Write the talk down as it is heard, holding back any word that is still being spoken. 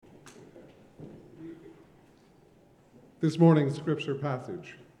This morning's scripture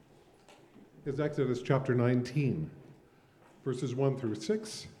passage is Exodus chapter 19, verses 1 through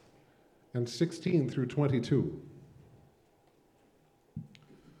 6 and 16 through 22.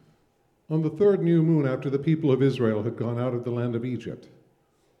 On the third new moon after the people of Israel had gone out of the land of Egypt,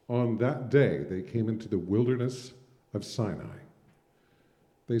 on that day they came into the wilderness of Sinai.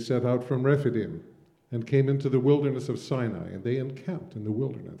 They set out from Rephidim and came into the wilderness of Sinai, and they encamped in the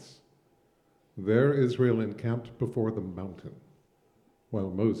wilderness. There Israel encamped before the mountain, while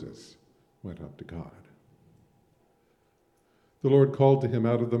Moses went up to God. The Lord called to him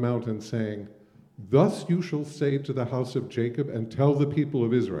out of the mountain, saying, "Thus you shall say to the house of Jacob and tell the people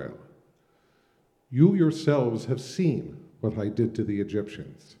of Israel, you yourselves have seen what I did to the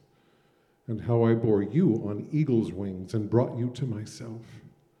Egyptians, and how I bore you on eagle's wings and brought you to myself.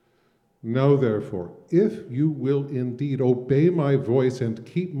 Now therefore, if you will indeed obey my voice and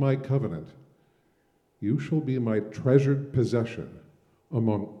keep my covenant, you shall be my treasured possession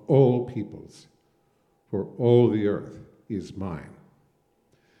among all peoples, for all the earth is mine.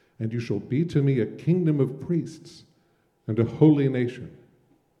 And you shall be to me a kingdom of priests and a holy nation.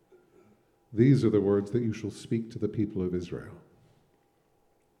 These are the words that you shall speak to the people of Israel."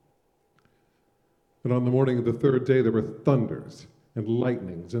 And on the morning of the third day there were thunders and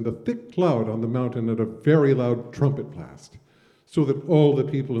lightnings and a thick cloud on the mountain and a very loud trumpet blast, so that all the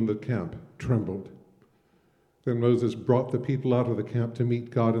people in the camp trembled. Then Moses brought the people out of the camp to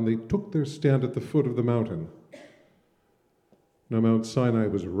meet God, and they took their stand at the foot of the mountain. Now Mount Sinai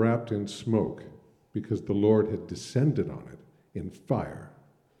was wrapped in smoke, because the Lord had descended on it in fire.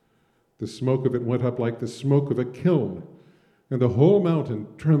 The smoke of it went up like the smoke of a kiln, and the whole mountain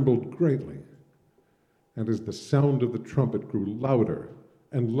trembled greatly. And as the sound of the trumpet grew louder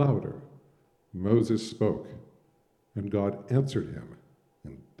and louder, Moses spoke, and God answered him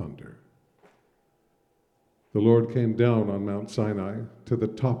in thunder. The Lord came down on Mount Sinai to the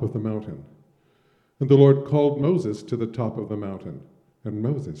top of the mountain. And the Lord called Moses to the top of the mountain, and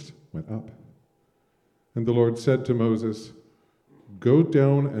Moses went up. And the Lord said to Moses, "Go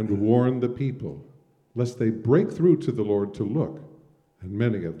down and warn the people, lest they break through to the Lord to look, and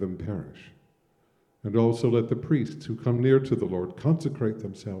many of them perish. And also let the priests who come near to the Lord consecrate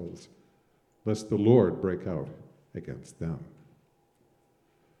themselves, lest the Lord break out against them."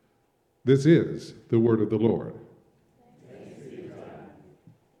 This is the word of the Lord.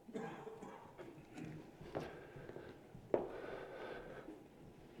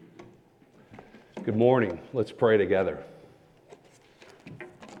 Good morning. Let's pray together.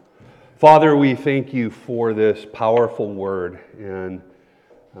 Father, we thank you for this powerful word, and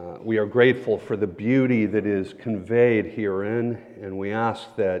we are grateful for the beauty that is conveyed herein, and we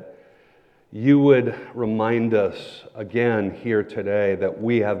ask that you would remind us again here today that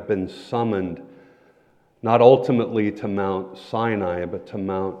we have been summoned not ultimately to Mount Sinai, but to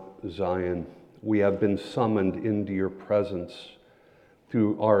Mount Zion. We have been summoned into your presence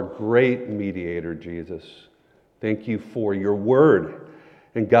through our great mediator, Jesus. Thank you for your word.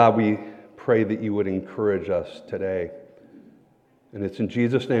 And God, we pray that you would encourage us today. And it's in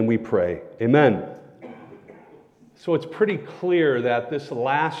Jesus' name we pray. Amen. So it's pretty clear that this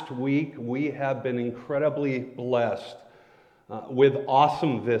last week we have been incredibly blessed with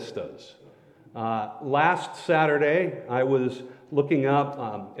awesome vistas. Last Saturday, I was looking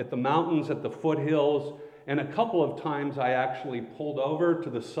up at the mountains, at the foothills, and a couple of times I actually pulled over to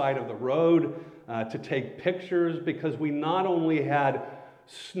the side of the road to take pictures, because we not only had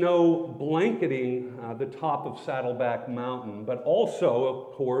snow blanketing the top of Saddleback Mountain, but also,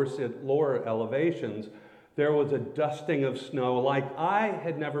 of course, at lower elevations, there was a dusting of snow like I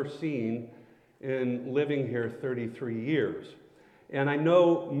had never seen in living here 33 years. And I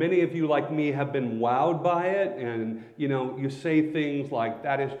know many of you, like me, have been wowed by it, and you say things like,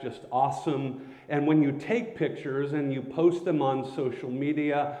 "That is just awesome." And when you take pictures and you post them on social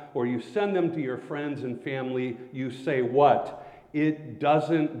media or you send them to your friends and family, you say what? It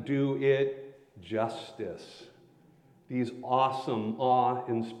doesn't do it justice. These awesome,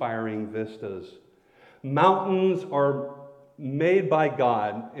 awe-inspiring vistas. Mountains are made by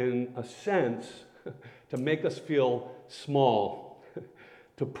God, in a sense, to make us feel small,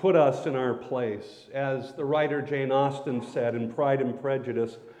 to put us in our place. As the writer Jane Austen said in Pride and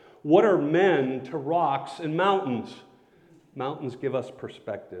Prejudice, "What are men to rocks and mountains?" Mountains give us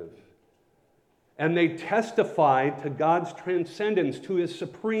perspective. And they testify to God's transcendence, to his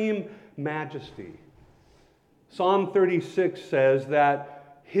supreme majesty. Psalm 36 says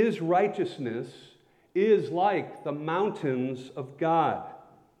that his righteousness is like the mountains of God.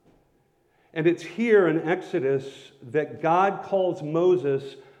 And it's here in Exodus that God calls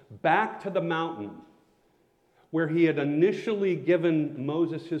Moses back to the mountain where he had initially given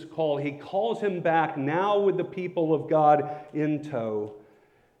Moses his call. He calls him back now with the people of God in tow,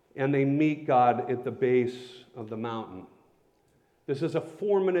 and they meet God at the base of the mountain. This is a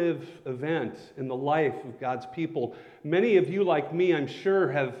formative event in the life of God's people. Many of you, like me, I'm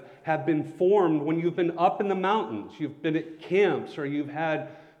sure, have been formed when you've been up in the mountains. You've been at camps, or you've had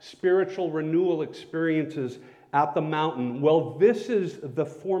spiritual renewal experiences at the mountain. Well, this is the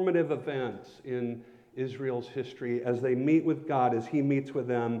formative event in Israel's history as they meet with God, as he meets with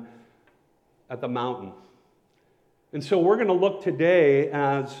them at the mountain. And so we're going to look today,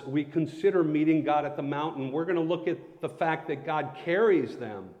 as we consider meeting God at the mountain, we're going to look at the fact that God carries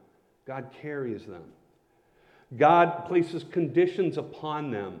them. God carries them. God places conditions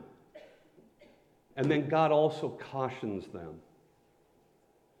upon them. And then God also cautions them.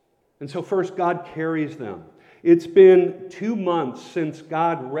 And so first, God carries them. It's been 2 months since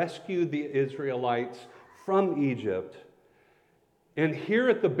God rescued the Israelites from Egypt. And here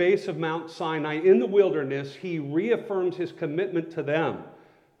at the base of Mount Sinai in the wilderness, he reaffirms his commitment to them.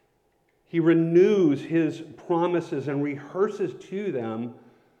 He renews his promises and rehearses to them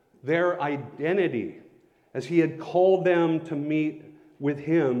their identity as he had called them to meet with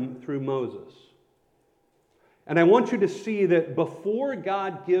him through Moses. And I want you to see that before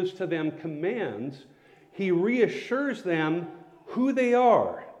God gives to them commands, he reassures them who they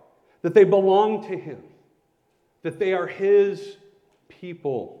are, that they belong to him, that they are his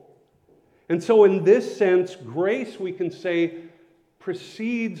people. And so in this sense, grace, we can say,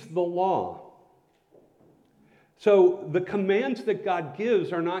 precedes the law. So the commands that God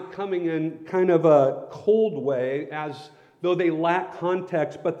gives are not coming in kind of a cold way, as though they lack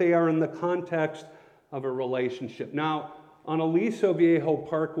context, but they are in the context of a relationship. Now, on Aliso Viejo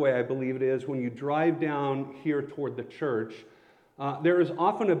Parkway, I believe it is, when you drive down here toward the church, there is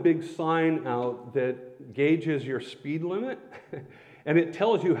often a big sign out that gauges your speed limit, and it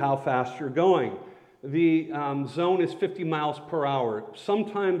tells you how fast you're going. The zone is 50 miles per hour.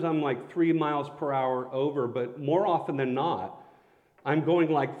 Sometimes I'm like 3 miles per hour over, but more often than not, I'm going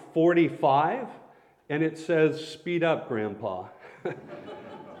like 45, and it says, "Speed up, Grandpa."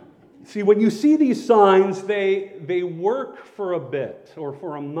 See, when you see these signs, they work for a bit or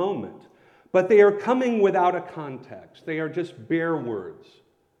for a moment, but they are coming without a context. They are just bare words.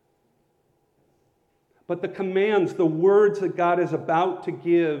 But the commands, the words that God is about to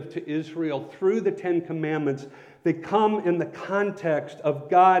give to Israel through the Ten Commandments, they come in the context of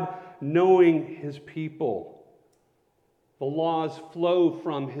God knowing his people. The laws flow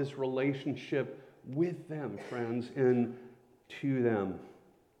from his relationship with them, friends, and to them.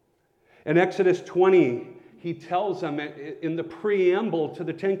 In Exodus 20, he tells them in the preamble to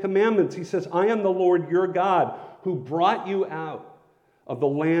the Ten Commandments, he says, "I am the Lord your God who brought you out of the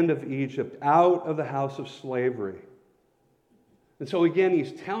land of Egypt, out of the house of slavery." And so again,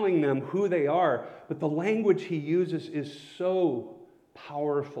 he's telling them who they are, but the language he uses is so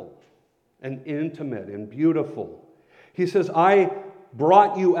powerful and intimate and beautiful. He says, "I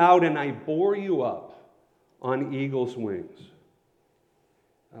brought you out and I bore you up on eagle's wings."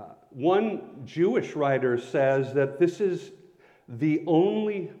 One Jewish writer says that this is the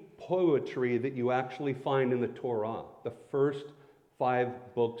only poetry that you actually find in the Torah, the first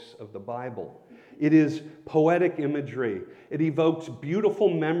 5 books of the Bible. It is poetic imagery. It evokes beautiful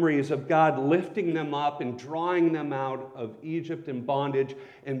memories of God lifting them up and drawing them out of Egypt and bondage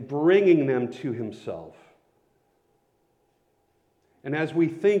and bringing them to himself. And as we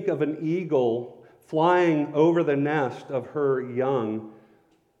think of an eagle flying over the nest of her young,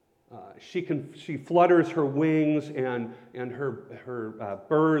 she flutters her wings, and her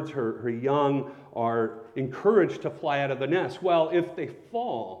birds, her young, are encouraged to fly out of the nest. Well, if they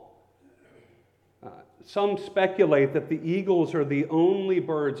fall, some speculate that the eagles are the only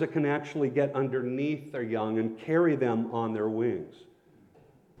birds that can actually get underneath their young and carry them on their wings.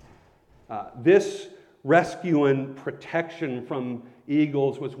 This rescue and protection from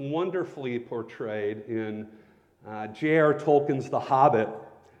eagles was wonderfully portrayed in J.R. Tolkien's The Hobbit,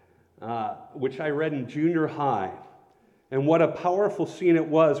 which I read in junior high. And what a powerful scene it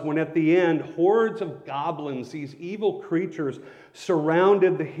was when at the end, hordes of goblins, these evil creatures,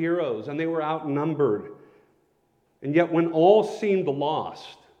 surrounded the heroes, and they were outnumbered. And yet when all seemed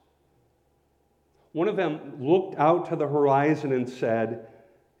lost, one of them looked out to the horizon and said,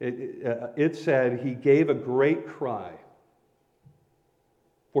 it said, he gave a great cry,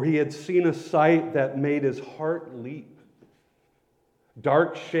 for he had seen a sight that made his heart leap.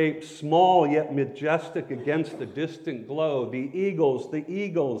 Dark shapes, small yet majestic against the distant glow. The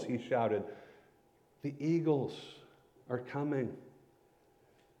eagles, he shouted. The eagles are coming.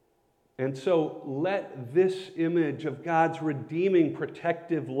 And so let this image of God's redeeming,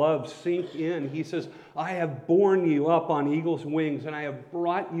 protective love sink in. He says, I have borne you up on eagle's wings, and I have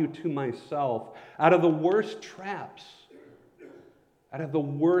brought you to myself out of the worst traps, out of the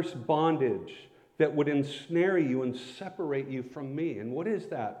worst bondage that would ensnare you and separate you from me. And what is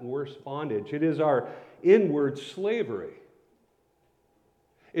that worst bondage? It is our inward slavery.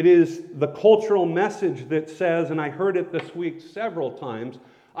 It is the cultural message that says, and I heard it this week several times,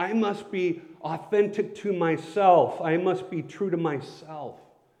 I must be authentic to myself. I must be true to myself.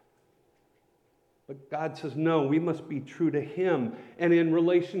 But God says, no, we must be true to Him. And in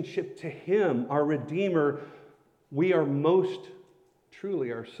relationship to Him, our Redeemer, we are most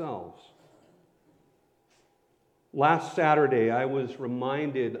truly ourselves. Last Saturday, I was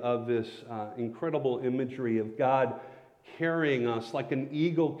reminded of this incredible imagery of God carrying us like an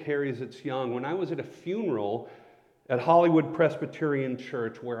eagle carries its young. When I was at a funeral at Hollywood Presbyterian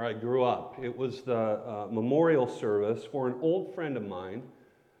Church where I grew up, it was the memorial service for an old friend of mine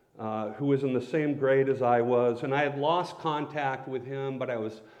who was in the same grade as I was, and I had lost contact with him, but I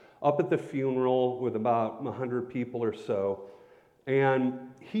was up at the funeral with about 100 people or so, and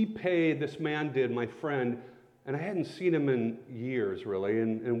he paid, this man did, my friend, and I hadn't seen him in years really,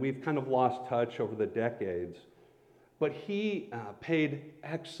 and we've kind of lost touch over the decades, but he paid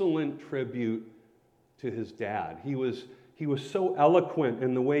excellent tribute to his dad. He was so eloquent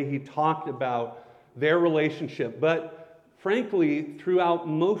in the way he talked about their relationship. But frankly, throughout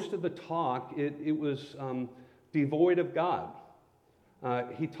most of the talk, it was devoid of God.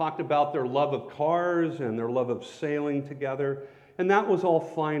 He talked about their love of cars and their love of sailing together, and that was all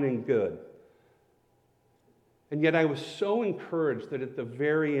fine and good. And yet I was so encouraged that at the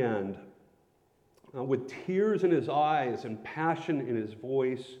very end, with tears in his eyes and passion in his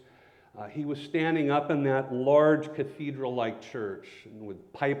voice, he was standing up in that large cathedral-like church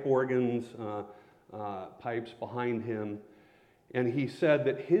with pipe organs, pipes behind him. And he said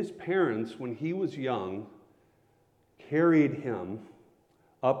that his parents, when he was young, carried him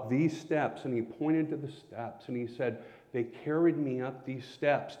up these steps. And he pointed to the steps and he said, they carried me up these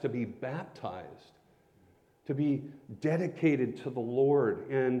steps to be baptized, to be dedicated to the Lord.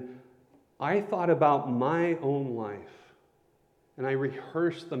 And I thought about my own life. And I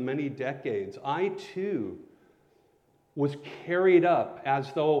rehearsed the many decades. I too was carried up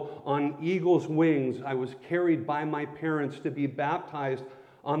as though on eagle's wings. I was carried by my parents to be baptized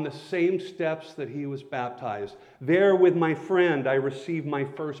on the same steps that he was baptized. There with my friend, I received my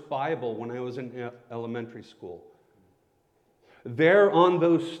first Bible when I was in elementary school. There on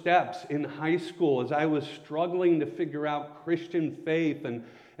those steps in high school, as I was struggling to figure out Christian faith and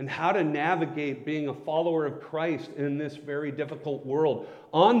how to navigate being a follower of Christ in this very difficult world.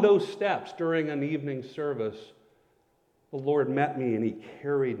 On those steps during an evening service, the Lord met me and He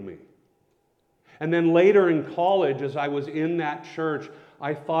carried me. And then later in college, as I was in that church,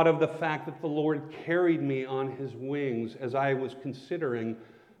 I thought of the fact that the Lord carried me on His wings as I was considering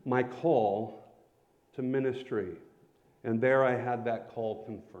my call to ministry. And there I had that call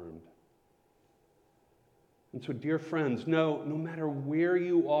confirmed. And so, dear friends, no matter where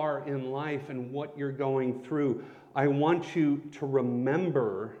you are in life and what you're going through, I want you to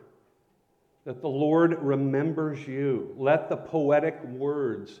remember that the Lord remembers you. Let the poetic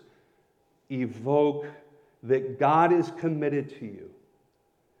words evoke that God is committed to you.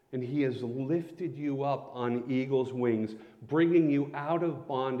 And He has lifted you up on eagle's wings, bringing you out of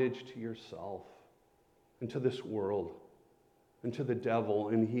bondage to yourself and to this world and to the devil.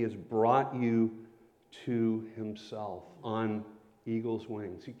 And He has brought you to Himself on eagle's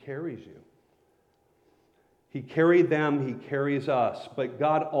wings. He carries you. He carried them, He carries us, but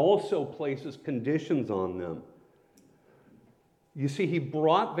God also places conditions on them. You see, He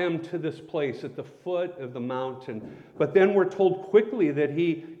brought them to this place at the foot of the mountain, but then we're told quickly that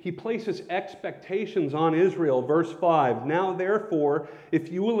He places expectations on Israel. Verse 5, now therefore, if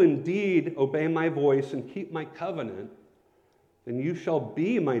you will indeed obey my voice and keep my covenant, then you shall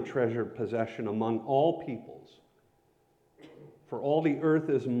be my treasured possession among all peoples. For all the earth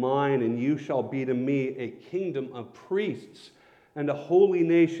is mine, and you shall be to me a kingdom of priests and a holy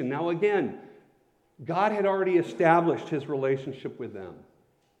nation. Now again, God had already established His relationship with them.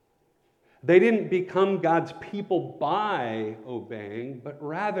 They didn't become God's people by obeying, but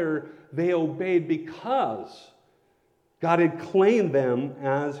rather they obeyed because God had claimed them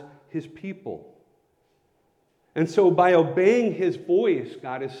as His people. And so by obeying His voice,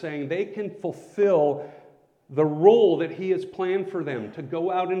 God is saying they can fulfill the role that He has planned for them, to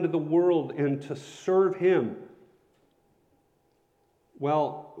go out into the world and to serve Him.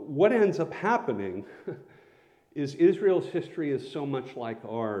 Well, what ends up happening is Israel's history is so much like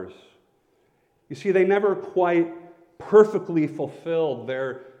ours. You see, they never quite perfectly fulfilled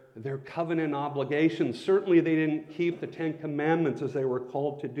their covenant obligations. Certainly they didn't keep the Ten Commandments as they were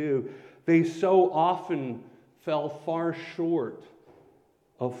called to do. They so often fell far short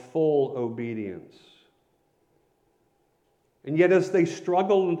of full obedience. And yet as they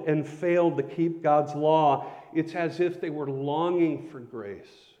struggled and failed to keep God's law, it's as if they were longing for grace.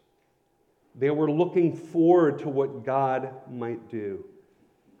 They were looking forward to what God might do.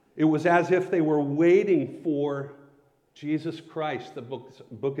 It was as if they were waiting for Jesus Christ, the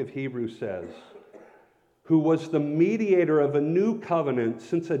book of Hebrews says, who was the mediator of a new covenant,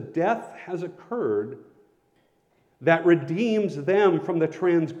 since a death has occurred that redeems them from the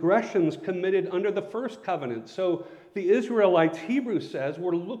transgressions committed under the first covenant. So the Israelites, Hebrews says,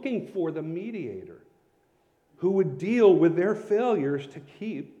 were looking for the mediator who would deal with their failures to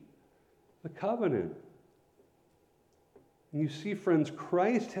keep the covenant. And you see, friends,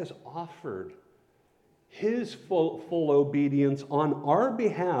 Christ has offered his full obedience on our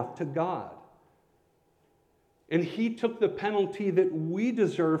behalf to God. And he took the penalty that we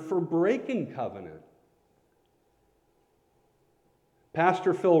deserve for breaking covenant.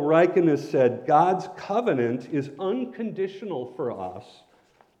 Pastor Phil Ryken has said, God's covenant is unconditional for us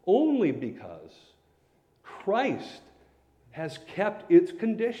only because Christ has kept its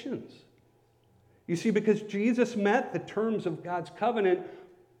conditions. You see, because Jesus met the terms of God's covenant,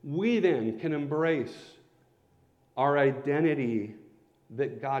 we then can embrace our identity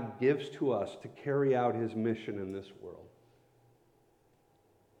that God gives to us to carry out his mission in this world.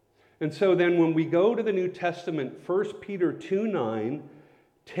 And so then when we go to the New Testament, 1 Peter 2:9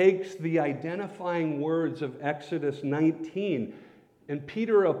 takes the identifying words of Exodus 19, and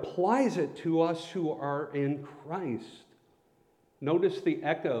Peter applies it to us who are in Christ. Notice the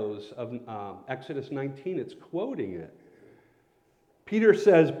echoes of Exodus 19. It's quoting it. Peter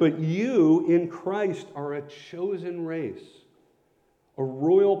says, "But you in Christ are a chosen race, a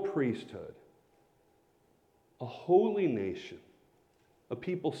royal priesthood, a holy nation, a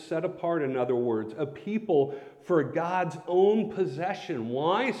people set apart, in other words, a people for God's own possession."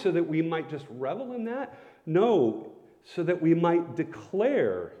 Why? So that we might just revel in that? No, so that we might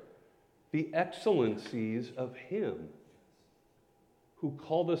declare the excellencies of him who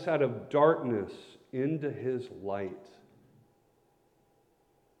called us out of darkness into his light.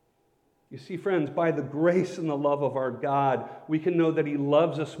 You see, friends, by the grace and the love of our God, we can know that he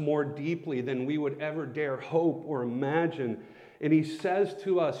loves us more deeply than we would ever dare hope or imagine. And he says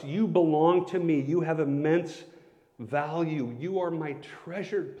to us, "You belong to me. You have immense value. You are my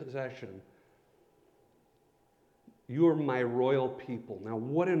treasured possession. You are my royal people." Now,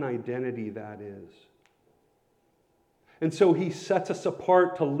 what an identity that is. And so he sets us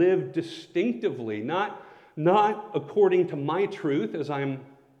apart to live distinctively, not according to my truth, as I'm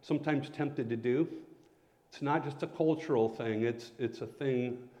sometimes tempted to do. It's not just a cultural thing, it's a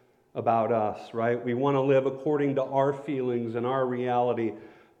thing about us, right? We want to live according to our feelings and our reality.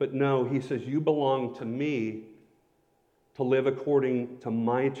 But no, he says, you belong to me to live according to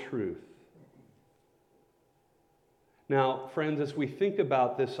my truth. Now, friends, as we think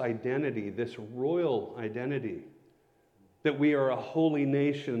about this identity, this royal identity, that we are a holy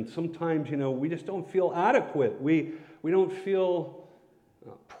nation, sometimes, we just don't feel adequate. We don't feel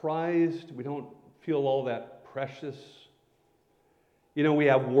prized. We don't feel all that precious. We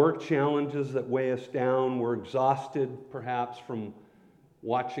have work challenges that weigh us down. We're exhausted, perhaps, from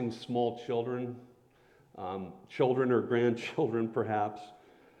watching small children, children or grandchildren, perhaps.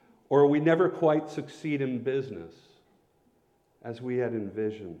 Or we never quite succeed in business as we had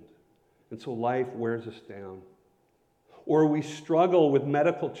envisioned. And so life wears us down. Or we struggle with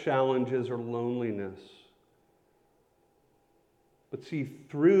medical challenges or loneliness. But see,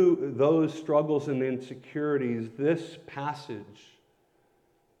 through those struggles and insecurities, this passage,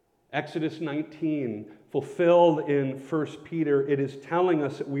 Exodus 19, fulfilled in 1 Peter, it is telling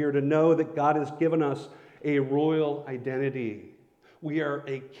us that we are to know that God has given us a royal identity. We are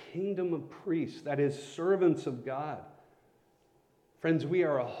a kingdom of priests, that is, servants of God. Friends, we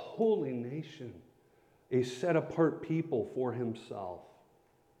are a holy nation, a set-apart people for himself.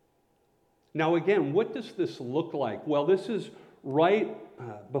 Now again, what does this look like? Well, this is right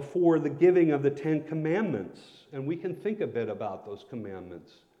before the giving of the Ten Commandments, and we can think a bit about those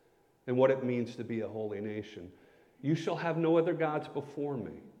commandments and what it means to be a holy nation. You shall have no other gods before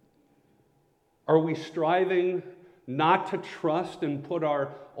me. Are we striving not to trust and put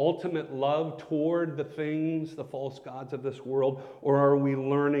our ultimate love toward the things, the false gods of this world, or are we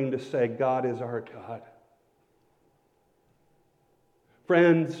learning to say, God is our God?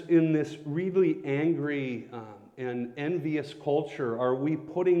 Friends, in this really angry and envious culture? Are we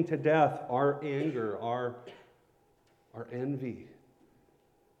putting to death our anger, our envy,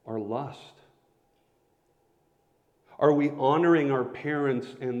 our lust? Are we honoring our parents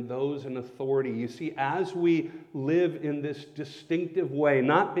and those in authority? You see, as we live in this distinctive way,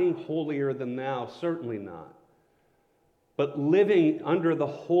 not being holier than thou, certainly not, but living under the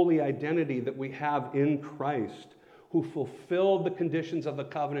holy identity that we have in Christ, who fulfilled the conditions of the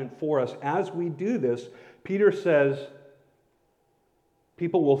covenant for us. As we do this, Peter says,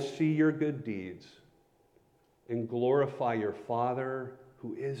 people will see your good deeds and glorify your Father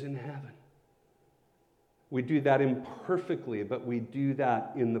who is in heaven. We do that imperfectly, but we do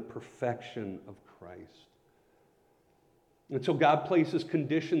that in the perfection of Christ. And so God places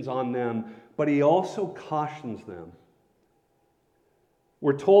conditions on them, but he also cautions them.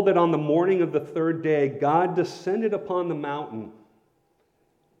 We're told that on the morning of the third day, God descended upon the mountain,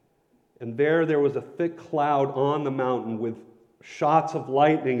 and there was a thick cloud on the mountain with shots of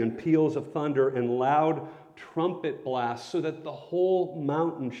lightning and peals of thunder and loud trumpet blasts, so that the whole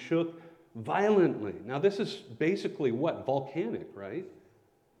mountain shook violently. Now, this is basically what? Volcanic, right?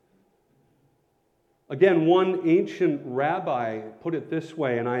 Again, one ancient rabbi put it this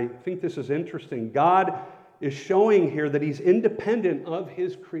way, and I think this is interesting. God is showing here that he's independent of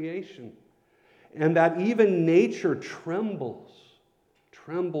his creation, and that even nature trembles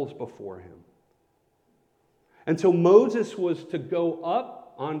before him. And so Moses was to go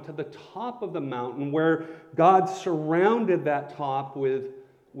up onto the top of the mountain, where God surrounded that top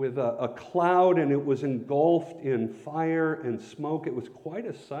with a cloud, and it was engulfed in fire and smoke. It was quite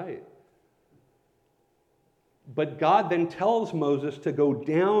a sight. But God then tells Moses to go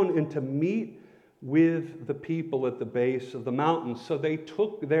down and to meet with the people at the base of the mountain. So they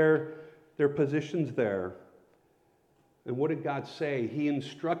took their positions there. And what did God say? He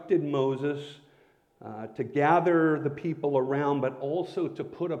instructed Moses to gather the people around, but also to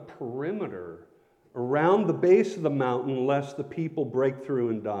put a perimeter around the base of the mountain, lest the people break through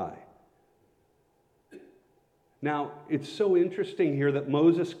and die. Now, it's so interesting here that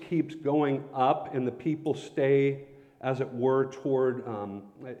Moses keeps going up and the people stay, as it were, toward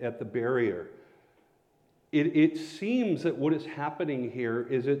at the barrier. It seems that what is happening here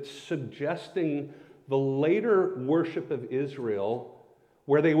is it's suggesting the later worship of Israel,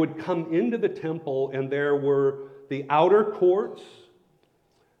 where they would come into the temple and there were the outer courts,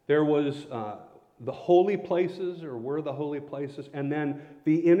 there was the holy places, or were the holy places, and then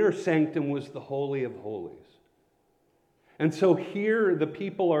the inner sanctum was the Holy of Holies. And so here the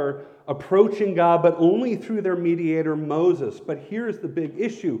people are approaching God, but only through their mediator Moses. But here's the big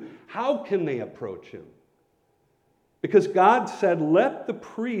issue. How can they approach him? Because God said, let the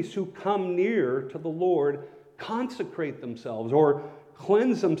priests who come near to the Lord consecrate themselves, or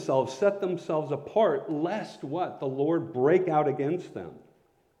cleanse themselves, set themselves apart, lest what? The Lord break out against them.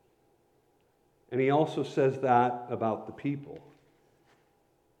 And he also says that about the people.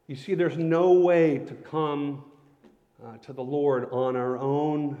 You see, there's no way to come to the Lord on our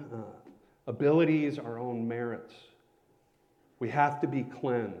own abilities, our own merits. We have to be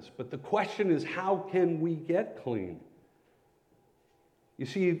cleansed. But the question is, how can we get clean? You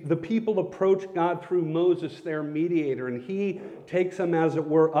see, the people approach God through Moses, their mediator, and he takes them, as it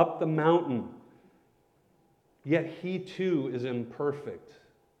were, up the mountain. Yet he too is imperfect,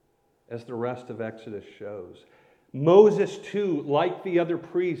 as the rest of Exodus shows. Moses too, like the other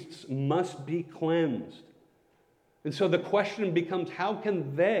priests, must be cleansed. And so the question becomes, how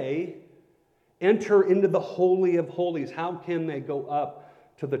can they enter into the Holy of Holies? How can they go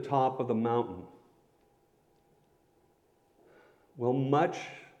up to the top of the mountain? Well, much,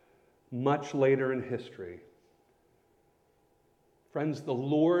 much later in history, friends, the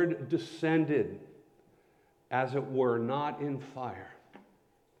Lord descended, as it were, not in fire,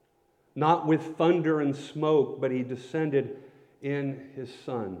 not with thunder and smoke, but he descended in his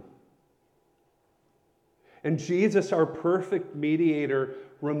Son. And Jesus, our perfect mediator,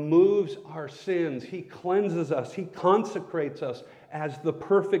 removes our sins. He cleanses us. He consecrates us as the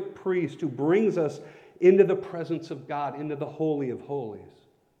perfect priest who brings us into the presence of God, into the Holy of Holies.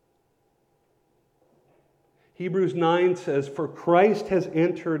 Hebrews 9 says, for Christ has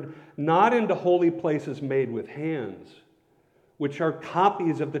entered not into holy places made with hands, which are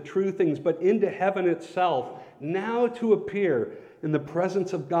copies of the true things, but into heaven itself, now to appear in the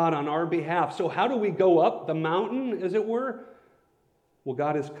presence of God on our behalf. So how do we go up the mountain, as it were? Well,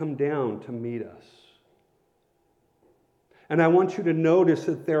 God has come down to meet us. And I want you to notice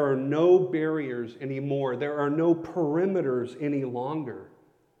that there are no barriers anymore. There are no perimeters any longer.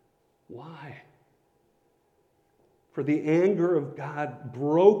 Why? For the anger of God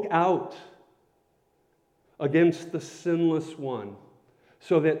broke out against the sinless one,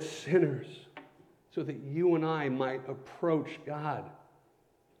 so that sinners, so that you and I might approach God.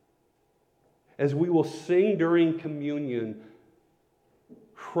 As we will sing during communion,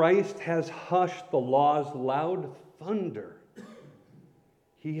 Christ has hushed the law's loud thunder.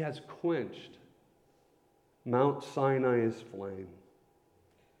 He has quenched Mount Sinai's flame.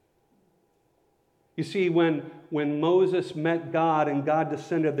 You see, when Moses met God and God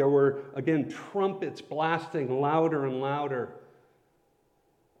descended, there were, again, trumpets blasting louder and louder.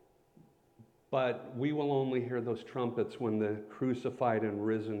 But we will only hear those trumpets when the crucified and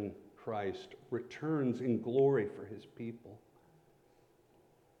risen Christ returns in glory for his people.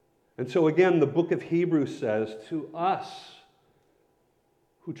 And so again, the book of Hebrews says, to us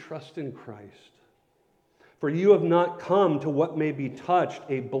who trust in Christ, for you have not come to what may be touched,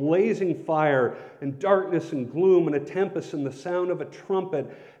 a blazing fire, and darkness and gloom, and a tempest, and the sound of a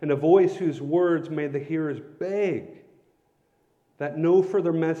trumpet, and a voice whose words made the hearers beg that no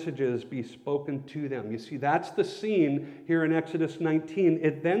further messages be spoken to them. You see, that's the scene here in Exodus 19.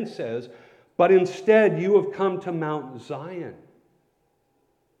 It then says, but instead you have come to Mount Zion.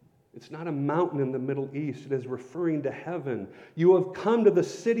 It's not a mountain in the Middle East. It is referring to heaven. You have come to the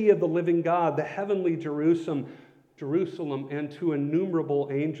city of the living God, the heavenly Jerusalem, and to innumerable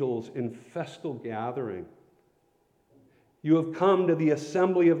angels in festal gathering. You have come to the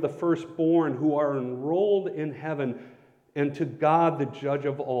assembly of the firstborn who are enrolled in heaven, and to God, the judge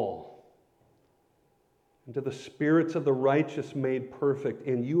of all, and to the spirits of the righteous made perfect.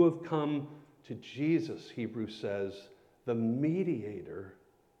 And you have come to Jesus, Hebrews says, the mediator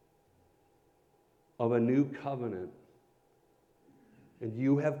of a new covenant. And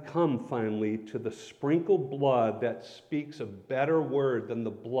you have come finally to the sprinkled blood that speaks a better word than the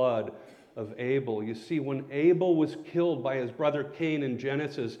blood of Abel. You see, when Abel was killed by his brother Cain in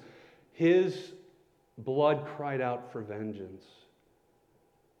Genesis, his blood cried out for vengeance.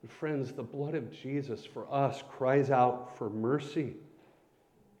 And friends, the blood of Jesus for us cries out for mercy.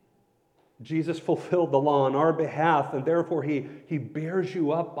 Jesus fulfilled the law on our behalf, and therefore he bears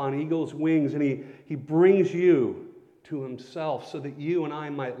you up on eagle's wings, and he brings you to himself so that you and I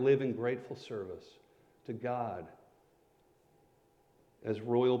might live in grateful service to God as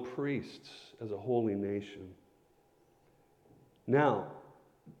royal priests, as a holy nation. Now,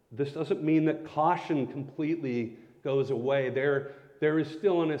 this doesn't mean that caution completely goes away. There is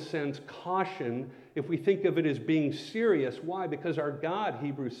still, in a sense, caution if we think of it as being serious. Why? Because our God,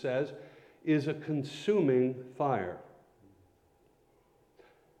 Hebrews says, is a consuming fire.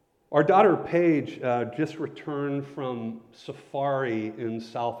 Our daughter Paige just returned from safari in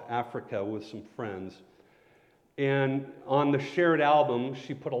South Africa with some friends. And on the shared album,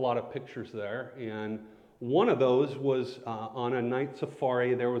 she put a lot of pictures there. And one of those was on a night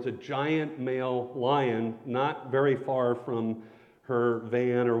safari. There was a giant male lion not very far from her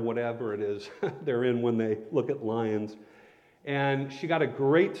van or whatever it is they're in when they look at lions. And she got a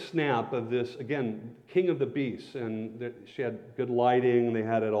great snap of this, again, king of the beasts. And she had good lighting, and they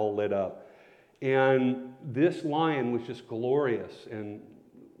had it all lit up. And this lion was just glorious and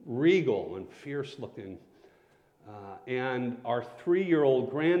regal and fierce looking. And our 3-year-old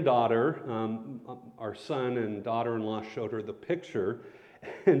granddaughter, our son and daughter-in-law showed her the picture.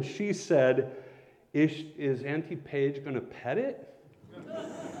 And she said, is Auntie Paige going to pet it?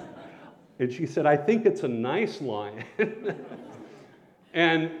 And she said, I think it's a nice lion.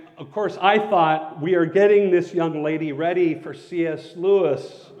 And, of course, I thought, we are getting this young lady ready for C.S.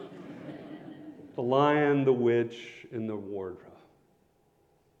 Lewis, The Lion, the Witch, and the Wardrobe.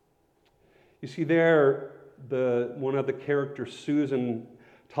 You see there, one of the characters, Susan,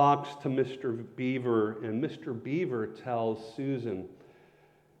 talks to Mr. Beaver, and Mr. Beaver tells Susan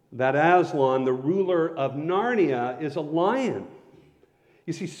that Aslan, the ruler of Narnia, is a lion.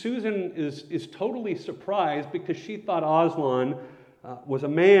 You see, Susan is totally surprised because she thought Aslan was a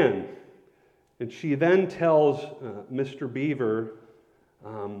man. And she then tells Mr. Beaver,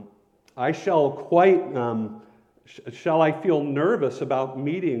 shall I feel nervous about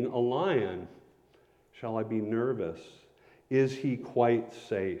meeting a lion? Shall I be nervous? Is he quite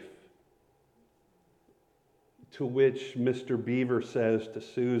safe? To which Mr. Beaver says to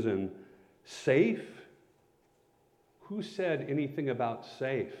Susan, safe? Who said anything about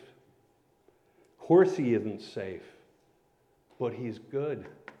safe? Of course he isn't safe, but he's good.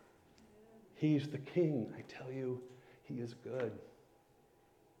 He's the king. I tell you, he is good.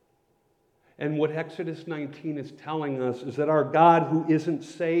 And what Exodus 19 is telling us is that our God, who isn't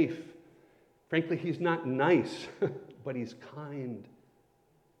safe, frankly, he's not nice, but he's kind.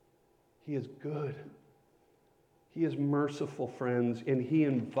 He is good. He is merciful, friends, and he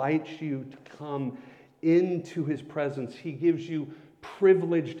invites you to come into his presence. He gives you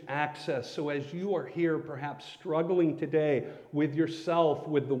privileged access. So as you are here, perhaps struggling today with yourself,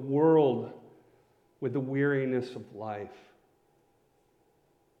 with the world, with the weariness of life,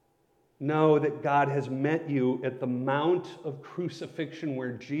 know that God has met you at the Mount of Crucifixion,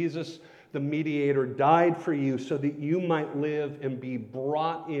 where Jesus, the mediator, died for you so that you might live and be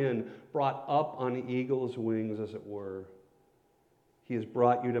brought up on eagle's wings, as it were. He has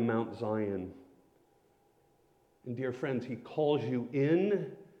brought you to Mount Zion. And dear friends, he calls you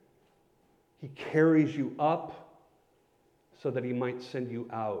in, he carries you up so that he might send you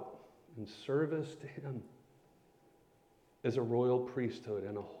out in service to him as a royal priesthood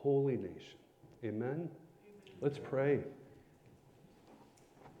and a holy nation. Amen? Let's pray.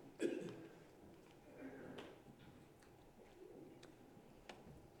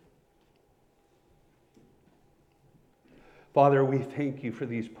 Father, we thank you for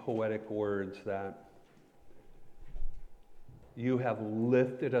these poetic words that you have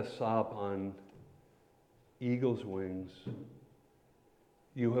lifted us up on eagle's wings.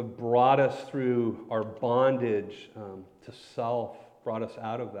 You have brought us through our bondage to self, brought us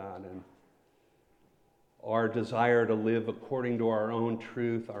out of that, and our desire to live according to our own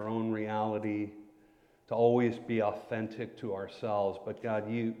truth, our own reality, to always be authentic to ourselves. But God,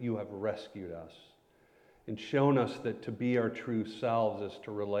 you have rescued us and shown us that to be our true selves is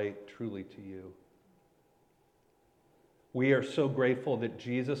to relate truly to you. We are so grateful that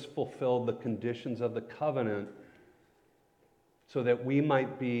Jesus fulfilled the conditions of the covenant so that we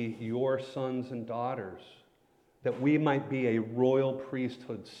might be your sons and daughters, that we might be a royal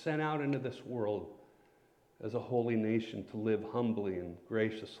priesthood sent out into this world as a holy nation to live humbly and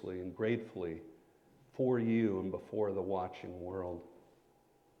graciously and gratefully for you and before the watching world.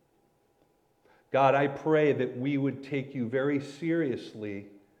 God, I pray that we would take you very seriously,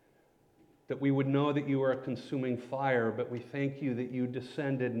 that we would know that you are a consuming fire, but we thank you that you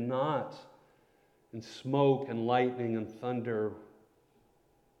descended not in smoke and lightning and thunder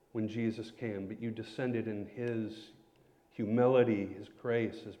when Jesus came, but you descended in his humility, his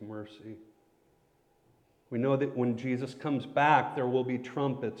grace, his mercy. We know that when Jesus comes back, there will be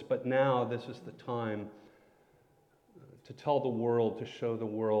trumpets, but now this is the time to tell the world, to show the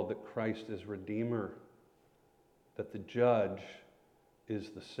world that Christ is Redeemer, that the Judge is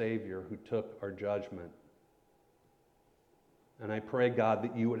the Savior who took our judgment. And I pray, God,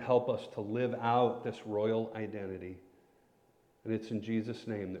 that you would help us to live out this royal identity. And it's in Jesus'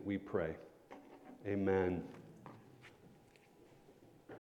 name that we pray. Amen.